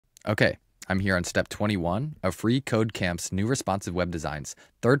Okay, I'm here on step 21 of Free Code Camp's new responsive web designs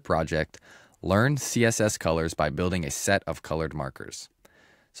third project, Learn CSS colors by building a set of colored markers.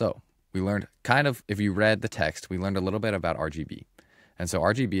 So we learned if you read the text, we learned a little bit about RGB. And so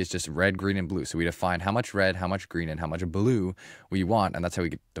RGB is just red, green, and blue. So we define how much red, how much green, and how much blue we want, and that's how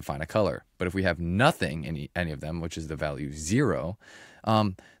we define a color. But if we have nothing in any of them, which is the value 0,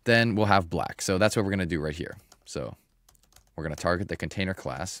 then we'll have black. So that's what we're going to do right here. So we're going to target the container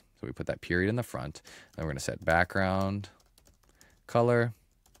class. So we put that period in the front. Then we're going to set background color.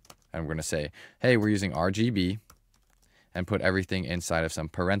 And we're going to say, hey, we're using RGB, and put everything inside of some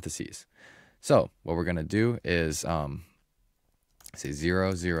parentheses. So what we're going to do is say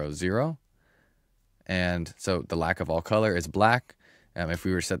 0, 0, 0. And so the lack of all color is black. If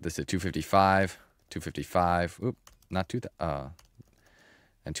we were to set this to 255, 255,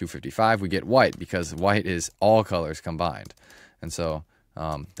 and 255, we get white because white is all colors combined. And so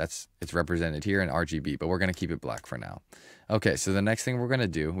it's represented here in RGB, but we're going to keep it black for now. Okay, so the next thing we're going to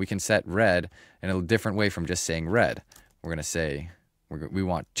do, we can set red in a different way from just saying red. We're going to say we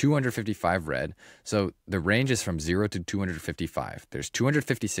want 255 red. So the range is from 0 to 255. There's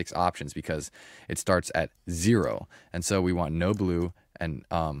 256 options because it starts at 0. And so we want no blue and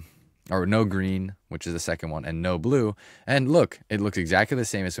or no green, which is the second one, and no blue. And look, it looks exactly the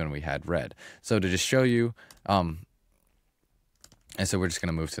same as when we had red. So to just show you, and so we're just going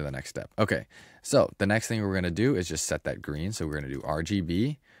to move to the next step. Okay, so the next thing we're going to do is just set that green. So we're going to do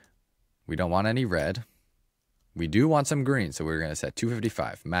RGB. We don't want any red. We do want some green, so we're going to set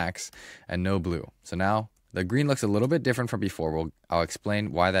 255 max and no blue. So now the green looks a little bit different from before. I'll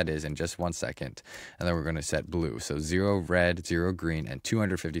explain why that is in just 1 second. And then we're going to set blue. So 0 red, 0 green, and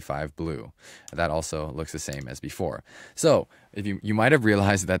 255 blue. That also looks the same as before. So if you might have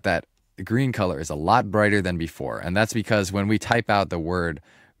realized that green color is a lot brighter than before. And that's because when we type out the word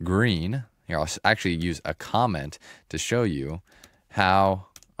green, here I'll actually use a comment to show you how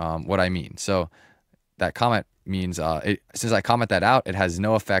what I mean. So that comment means since I comment that out, it has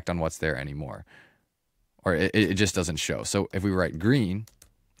no effect on what's there anymore, or it just doesn't show. So if we write green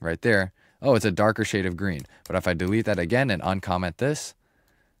right there, oh, it's a darker shade of green. But if I delete that again and uncomment this,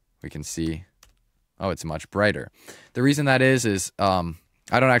 we can see, oh, it's much brighter. The reason that is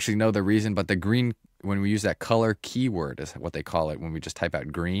I don't actually know the reason, but the green, when we use that color keyword, is what they call it when we just type out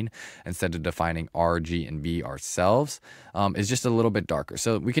green instead of defining R, G, and B ourselves, is just a little bit darker.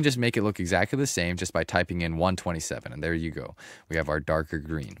 So we can just make it look exactly the same just by typing in 127, and there you go. We have our darker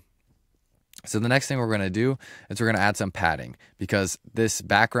green. So the next thing we're going to do is we're going to add some padding because this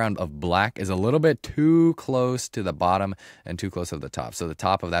background of black is a little bit too close to the bottom and too close to the top. So the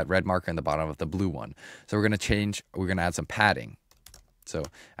top of that red marker and the bottom of the blue one. So we're going to add some padding. So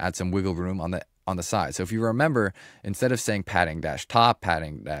add some wiggle room on the side. So if you remember, instead of saying padding dash top,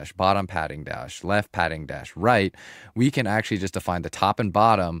 padding dash bottom, padding dash left, padding dash right, we can actually just define the top and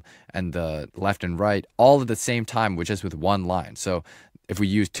bottom and the left and right all at the same time, which is with one line. So if we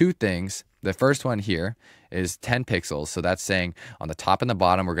use two things, the first one here is 10 pixels. So that's saying on the top and the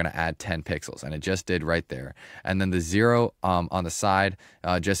bottom, we're going to add 10 pixels. And it just did right there. And then the 0 on the side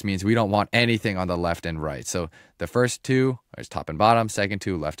just means we don't want anything on the left and right. So the first two is top and bottom, second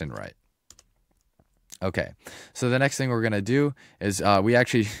two, left and right. Okay, so the next thing we're going to do is we're going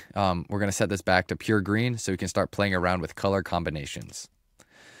to set this back to pure green so we can start playing around with color combinations.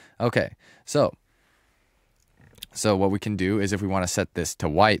 Okay, so what we can do is if we want to set this to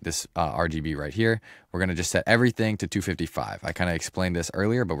white, this RGB right here, we're going to just set everything to 255. I kind of explained this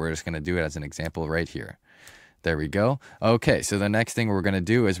earlier, but we're just going to do it as an example right here. There we go. Okay, so the next thing we're going to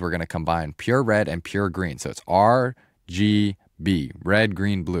do is we're going to combine pure red and pure green. So it's RGB, red,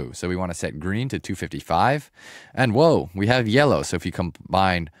 green, blue. So we want to set green to 255. And whoa, we have yellow. So if you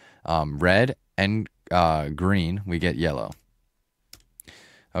combine red and green, we get yellow.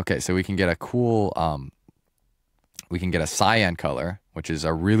 Okay, so we can get a cool... we can get a cyan color, which is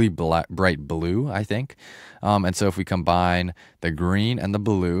a really bright blue, I think. And so if we combine the green and the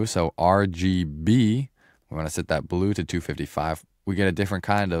blue, so RGB, we want to set that blue to 255, we get a different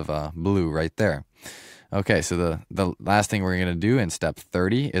kind of blue right there. Okay, so the last thing we're going to do in step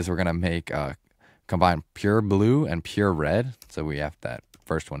 30 is we're going to make combine pure blue and pure red. So we have that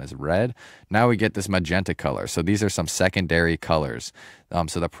first one is red. Now we get this magenta color. So these are some secondary colors.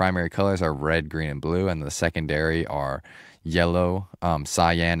 So the primary colors are red, green, and blue, and the secondary are yellow,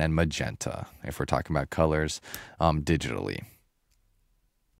 cyan, and magenta, if we're talking about colors digitally.